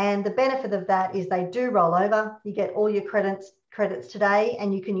 and the benefit of that is they do roll over. You get all your credits today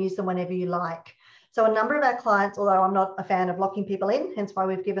and you can use them whenever you like. So a number of our clients, although I'm not a fan of locking people in, hence why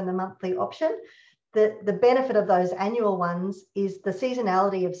we've given the monthly option, the benefit of those annual ones is the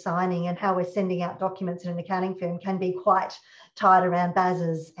seasonality of signing and how we're sending out documents in an accounting firm can be quite tied around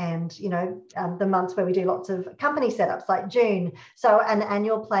BASs and, the months where we do lots of company setups like June. So an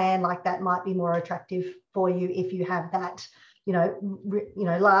annual plan like that might be more attractive for you if you have that,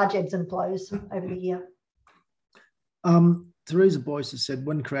 large ebbs and flows over the year. Teresa Boyce has said,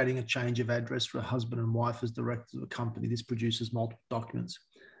 when creating a change of address for a husband and wife as directors of a company, this produces multiple documents.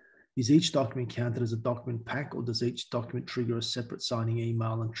 Is each document counted as a document pack, or does each document trigger a separate signing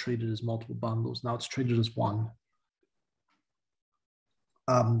email and treated as multiple bundles? No, it's treated as one.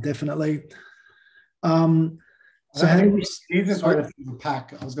 Definitely. So the easiest way to think of a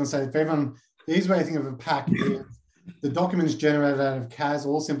pack, I was going to say, for everyone, the easiest way to think of a pack is the documents generated out of CAS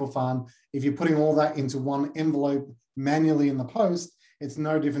or Simple Fund. If you're putting all that into one envelope manually in the post, it's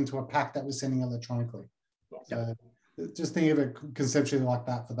no different to a pack that we're sending electronically. So just think of it conceptually like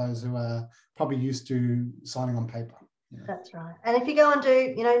that for those who are probably used to signing on paper. That's right. And if you go and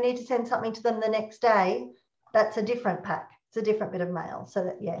do, need to send something to them the next day, that's a different pack. It's a different bit of mail. So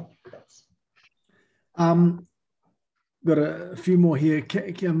that, that's. Got a few more here.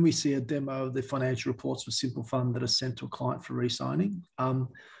 Can we see a demo of the financial reports for Simple Fund that are sent to a client for re-signing?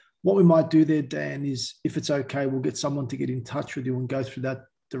 What we might do there, Dan, is if it's okay, we'll get someone to get in touch with you and go through that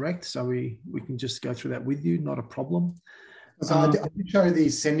direct. So we can just go through that with you, not a problem. So I did show the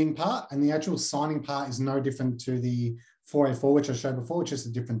sending part, and the actual signing part is no different to the 484, which I showed before, which is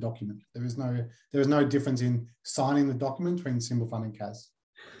a different document. There is no difference in signing the document between Simple Fund and CAS.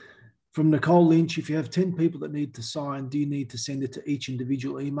 From Nicole Lynch, if you have 10 people that need to sign, do you need to send it to each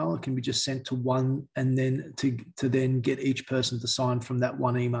individual email? It can be just sent to one and then to then get each person to sign from that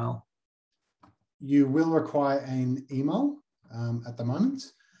one email. You will require an email at the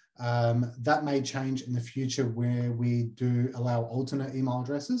moment. That may change in the future where we do allow alternate email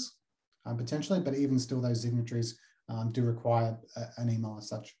addresses potentially, but even still those signatories do require an email as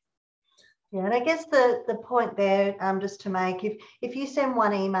such. Yeah, and I guess the point there, just to make, if you send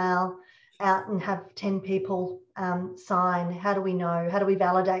one email out and have 10 people sign, how do we know? How do we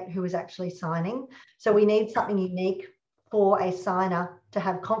validate who is actually signing? So we need something unique for a signer to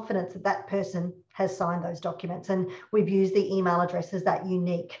have confidence that that person has signed those documents. And we've used the email address as that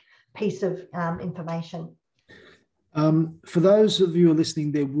unique piece of information. For those of you who are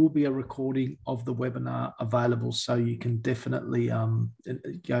listening, there will be a recording of the webinar available, so you can definitely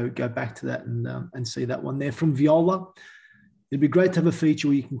go back to that and see that one there. From Viola, it'd be great to have a feature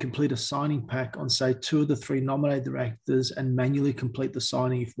where you can complete a signing pack on, say, 2 of the 3 nominated directors and manually complete the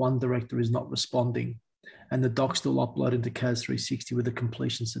signing if one director is not responding, and the doc still upload into CAS 360 with a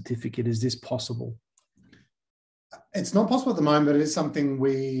completion certificate. Is this possible? It's not possible at the moment, but it is something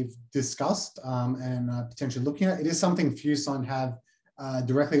we've discussed and potentially looking at. It is something FuseSign have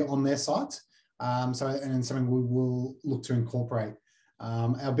directly on their site. And something we will look to incorporate.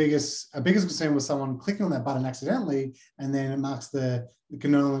 Our biggest concern was someone clicking on that button accidentally, and then it marks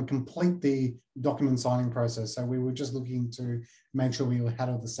can no longer complete the document signing process. So we were just looking to make sure we had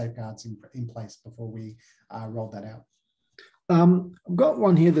all the safeguards in place before we rolled that out. I've got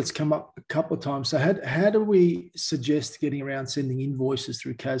one here that's come up a couple of times. So how do we suggest getting around sending invoices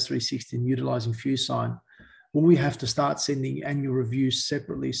through CAS 360 and utilising FuseSign? Will we have to start sending annual reviews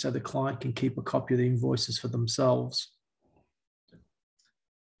separately so the client can keep a copy of the invoices for themselves?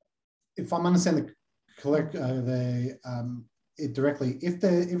 If I'm understanding it directly, if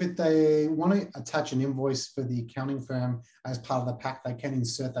they want to attach an invoice for the accounting firm as part of the pack, they can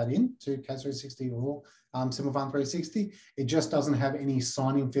insert that in to CAS 360 or Simple Fund 360. It just doesn't have any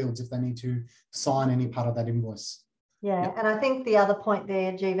signing fields if they need to sign any part of that invoice. Yeah, yep. And I think the other point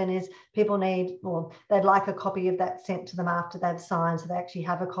there, Jeevan, is people they'd like a copy of that sent to them after they've signed, so they actually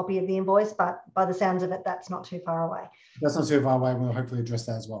have a copy of the invoice, but by the sounds of it, that's not too far away. That's not too far away. We'll hopefully address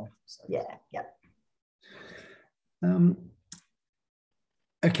that as well. So. Yeah, yep.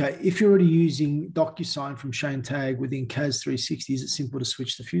 Okay, if you're already using DocuSign from Shane Tagg within CAS 360, is it simple to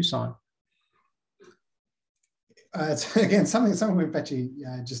switch to FuseSign? It's, again, something we've actually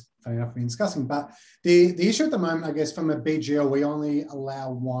just funny enough been discussing, but the issue at the moment, I guess, from a BGL, we only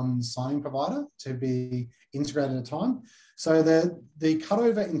allow one signing provider to be integrated at a time. So the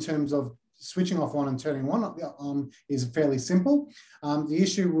cutover in terms of switching off one and turning one on is fairly simple. The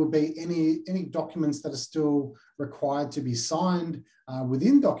issue will be any documents that are still required to be signed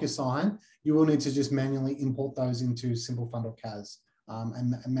within DocuSign. You will need to just manually import those into Simple Fund or CAS.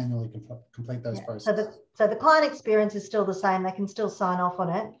 And manually complete those processes. So the client experience is still the same. They can still sign off on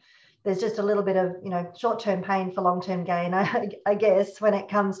it. There's just a little bit of short-term pain for long-term gain, I guess, when it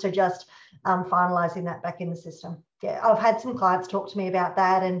comes to just finalising that back in the system. Yeah, I've had some clients talk to me about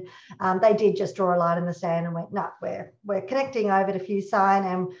that, and they did just draw a line in the sand and went, no, we're connecting over to FuseSign,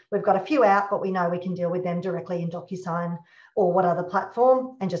 and we've got a few out, but we know we can deal with them directly in DocuSign or what other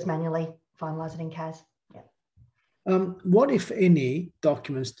platform, and just manually finalise it in CAS. What, if any,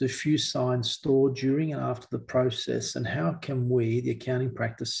 documents do FuseSign store during and after the process, and how can we, the accounting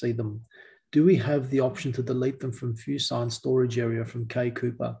practice, see them? Do we have the option to delete them from FuseSign storage area from Kay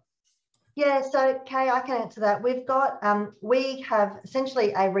Cooper? Yeah, so Kay, I can answer that. We've got, we have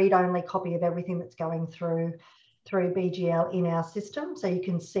essentially a read-only copy of everything that's going through BGL in our system, so you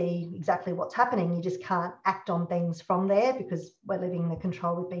can see exactly what's happening. You just can't act on things from there because we're leaving the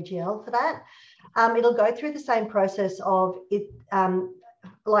control with BGL for that. It'll go through the same process of it,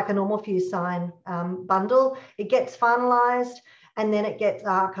 like a normal FuseSign bundle. It gets finalised and then it gets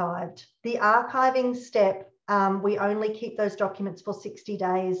archived. The archiving step, we only keep those documents for 60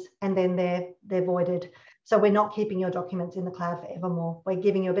 days and then they're voided. So we're not keeping your documents in the cloud forevermore. We're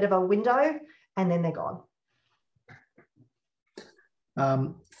giving you a bit of a window and then they're gone.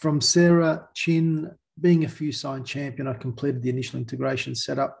 From Sarah Chin, being a FuseSign champion, I completed the initial integration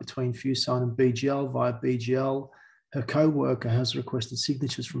setup between FuseSign and BGL via BGL. Her co-worker has requested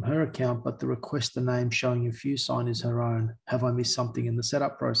signatures from her account, but the requester name showing in FuseSign is her own. Have I missed something in the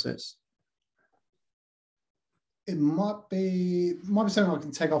setup process? It might be something I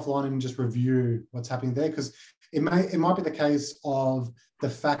can take offline and just review what's happening there, because it might be the case of the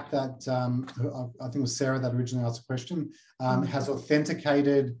fact that I think it was Sarah that originally asked the question, has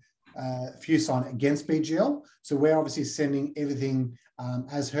authenticated FuseSign against BGL. So we're obviously sending everything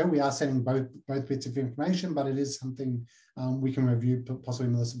as her. We are sending both bits of information, but it is something we can review,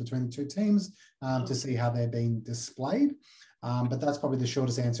 possibly, Melissa, between the two teams to see how they're being displayed. But that's probably the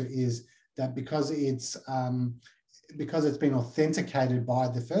shortest answer, is that because it's been authenticated by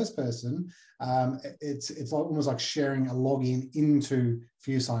the first person, it's almost like sharing a login into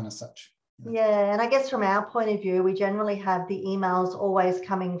FuseSign as such. Yeah, and I guess from our point of view, we generally have the emails always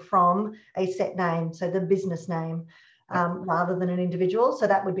coming from a set name, so the business name, rather than an individual. So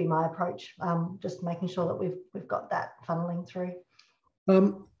that would be my approach, just making sure that we've got that funneling through.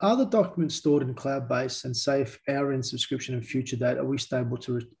 Are the documents stored in cloud-based, and say if our in subscription and future date, are we still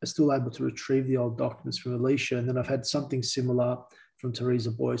able to retrieve the old documents from Alicia? And then I've had something similar from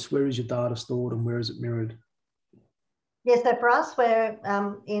Teresa Boyce. Where is your data stored and where is it mirrored? Yeah, so for us, we're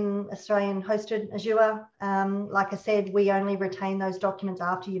in Australian hosted Azure. Like I said, we only retain those documents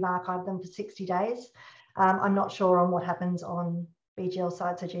after you've archived them for 60 days. I'm not sure on what happens on BGL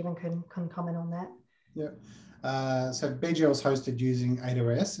side, so Jeevan can comment on that. Yeah. So BGL is hosted using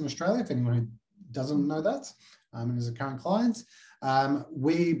AWS in Australia, if anyone who doesn't know that, and is a current client.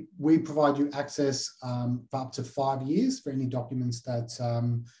 We provide you access for up to 5 years for any documents that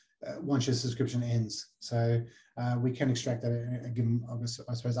once your subscription ends. So we can extract that, given, I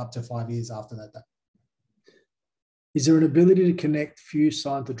suppose, up to 5 years after that. Is there an ability to connect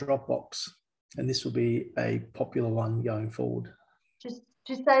FuseSign to Dropbox? And this will be a popular one going forward.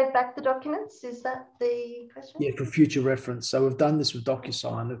 Just save back the documents? Is that the question? Yeah, for future reference. So we've done this with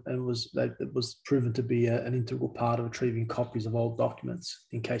DocuSign, and it was proven to be an integral part of retrieving copies of old documents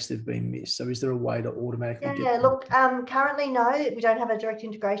in case they've been missed. So is there a way to automatically get them? Look, currently, no, we don't have a direct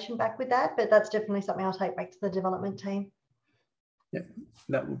integration back with that, but that's definitely something I'll take back to the development team. Yeah,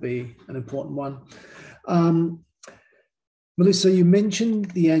 that will be an important one. Melissa, you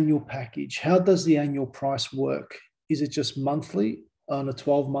mentioned the annual package. How does the annual price work? Is it just monthly on a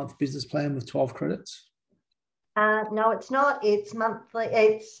 12-month business plan with 12 credits? No, it's not. It's monthly.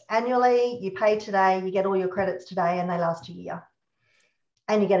 It's annually. You pay today, you get all your credits today, and they last a year.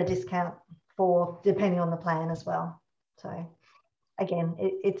 And you get a discount for depending on the plan as well. So again,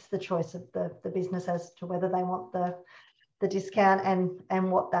 it's the choice of the business as to whether they want the discount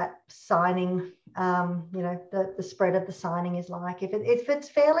and what that signing, the spread of the signing is like. If it's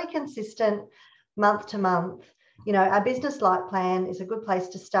fairly consistent month to month, our business light plan is a good place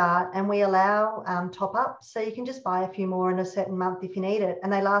to start, and we allow top ups. So you can just buy a few more in a certain month if you need it,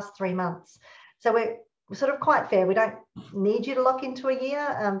 and they last 3 months. So we're sort of quite fair. We don't need you to lock into a year.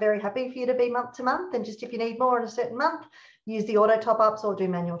 I'm very happy for you to be month to month, and just if you need more in a certain month, use the auto top ups or do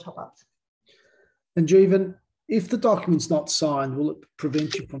manual top ups. And Jeevan, if the document's not signed, will it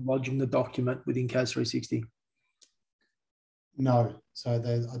prevent you from lodging the document within CAS 360? No. So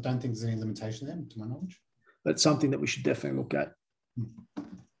I don't think there's any limitation there, to my knowledge. That's something that we should definitely look at.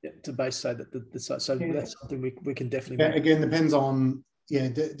 Yeah, to base say that that's something we can definitely. Yeah, again, depends on. Yeah,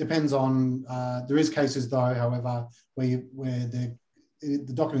 depends on. There is cases though, however, where the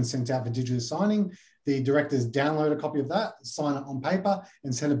document's sent out for digital signing. The directors download a copy of that, sign it on paper,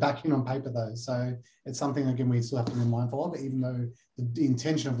 and send it back in on paper though. So it's something, again, we still have to be mindful of, even though the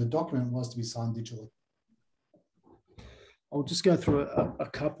intention of the document was to be signed digitally. I'll just go through a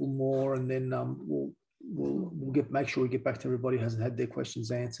couple more, and then we'll make sure we get back to everybody who hasn't had their questions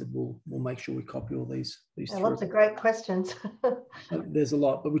answered. We'll make sure we copy all these. Lots of great questions. There's a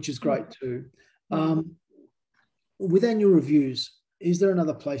lot, but which is great too. With annual reviews, is there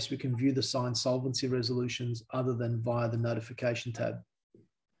another place we can view the signed solvency resolutions other than via the notification tab?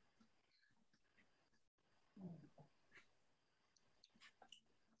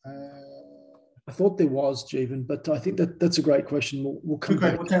 I thought there was, Jeevan, but I think that's a great question. We'll come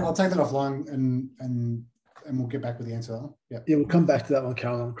back. I'll take that offline and we'll get back with the answer. Yeah, we'll come back to that one,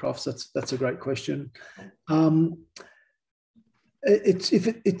 Caroline Crofts. That's a great question.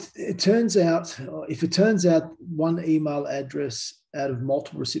 It turns out one email address out of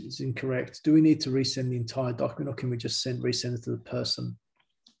multiple recipients is incorrect, do we need to resend the entire document, or can we just resend it to the person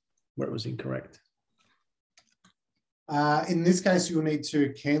where it was incorrect? In this case, you'll need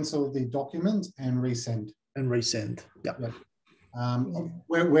to cancel the document and resend. Yep.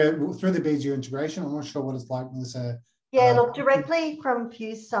 We're through the BGL integration. I'm not sure what it's like, Melissa. Yeah, look, directly from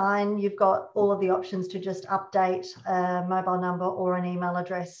FuseSign, you've got all of the options to just update a mobile number or an email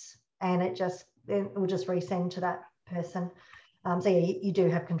address, and it will just resend to that person. So yeah, you do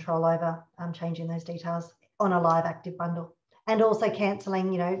have control over changing those details on a live active bundle. And also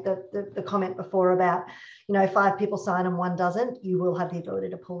cancelling, the comment before about, 5 people sign and 1 doesn't, you will have the ability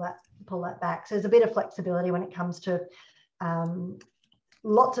to pull that back. So there's a bit of flexibility when it comes to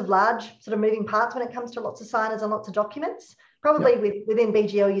lots of large sort of moving parts when it comes to lots of signers and lots of documents. Probably within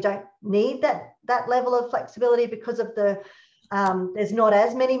BGL, you don't need that level of flexibility because of there's not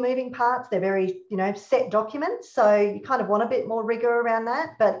as many moving parts. They're very, set documents. So you kind of want a bit more rigor around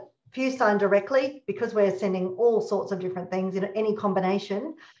that. But FuseSign directly, because we're sending all sorts of different things in any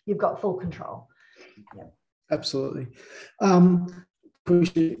combination, you've got full control. Yep. Absolutely.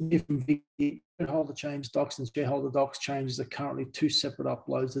 Shareholder change docs and shareholder docs changes are currently two separate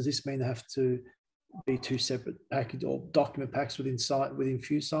uploads. Does this mean they have to be two separate package or document packs within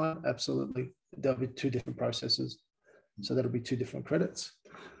FuseSign? Absolutely. There'll be two different processes. So that'll be two different credits.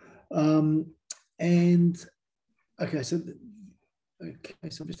 So I'm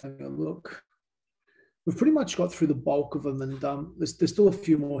just having a look. We've pretty much got through the bulk of them, and there's still a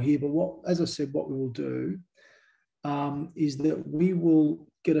few more here. But as I said, what we will do is that we will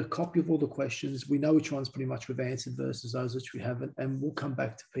get a copy of all the questions. We know which ones pretty much we've answered versus those which we haven't, and we'll come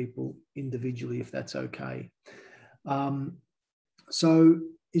back to people individually if that's okay. So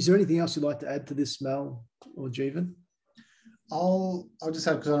is there anything else you'd like to add to this, Mel or Jeevan? I'll just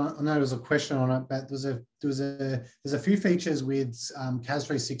have, because I know there's a question on it, but there's a few features with CAS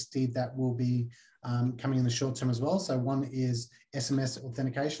 360 that will be coming in the short term as well. So one is SMS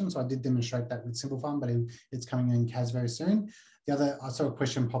authentication. So I did demonstrate that with Simple Fund, but it's coming in CAS very soon. The other, I saw a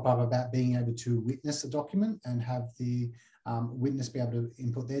question pop up about being able to witness a document and have the witness be able to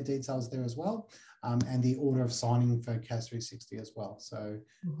input their details there as well, and the order of signing for CAS 360 as well. So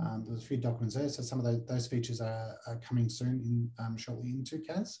there's a few documents there. So some of those features are coming soon, shortly into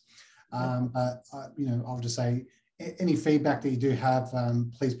CAS. But I'll just say, any feedback that you do have,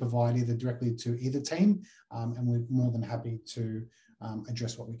 please provide either directly to either team, and we're more than happy to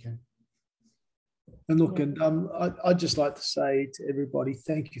address what we can. And look, I'd just like to say to everybody,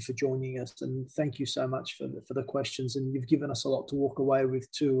 thank you for joining us, and thank you so much for the questions. And you've given us a lot to walk away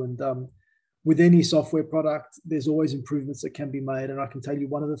with too. And with any software product, there's always improvements that can be made. And I can tell you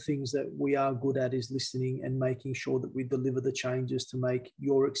one of the things that we are good at is listening and making sure that we deliver the changes to make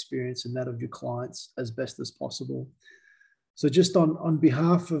your experience and that of your clients as best as possible. So just on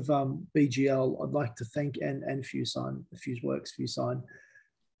behalf of BGL, I'd like to thank and FuseSign, FuseSign.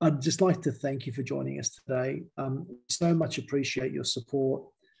 I'd just like to thank you for joining us today. So much appreciate your support.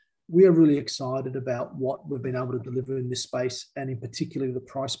 We are really excited about what we've been able to deliver in this space, and in particular the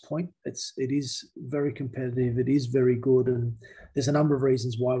price point. It is very competitive. It is very good, and there's a number of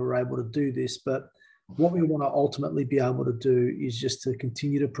reasons why we're able to do this. But what we want to ultimately be able to do is just to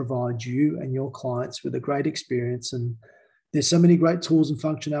continue to provide you and your clients with a great experience. And there's so many great tools and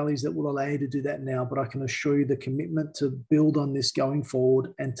functionalities that will allow you to do that now, but I can assure you the commitment to build on this going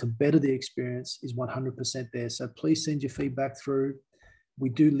forward and to better the experience is 100% there. So please send your feedback through. We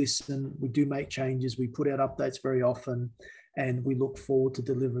do listen, we do make changes, we put out updates very often, and we look forward to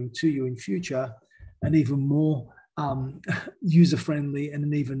delivering to you in future an even more user-friendly and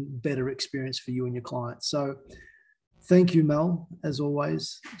an even better experience for you and your clients. So thank you, Mel, as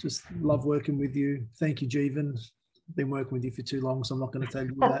always. Just love working with you. Thank you, Jeevan. Been working with you for too long, so I'm not going to tell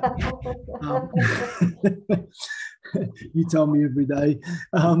you that. You tell me every day,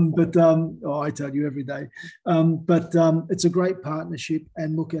 I tell you every day. It's a great partnership.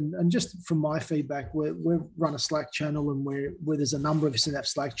 And look, and just from my feedback, we run a Slack channel, and where there's a number of us in that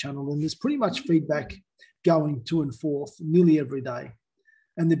Slack channel, and there's pretty much feedback going to and forth nearly every day.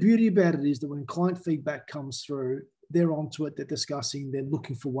 And the beauty about it is that when client feedback comes through, they're onto it, they're discussing, they're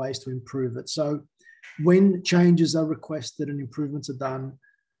looking for ways to improve it. So when changes are requested and improvements are done,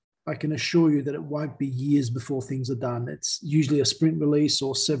 I can assure you that it won't be years before things are done. It's usually a sprint release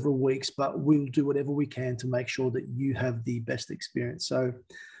or several weeks, but we'll do whatever we can to make sure that you have the best experience. So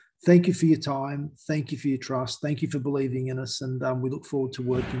thank you for your time. Thank you for your trust. Thank you for believing in us. And we look forward to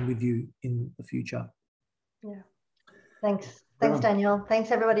working with you in the future. Yeah. Thanks, Daniel.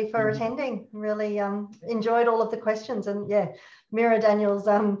 Thanks, everybody, for attending. Really enjoyed all of the questions, and mirror Daniel's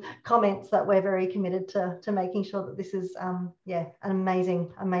comments that we're very committed to making sure that this is an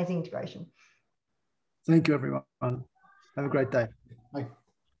amazing integration. Thank you, everyone. Have a great day. Bye.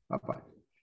 Bye-bye.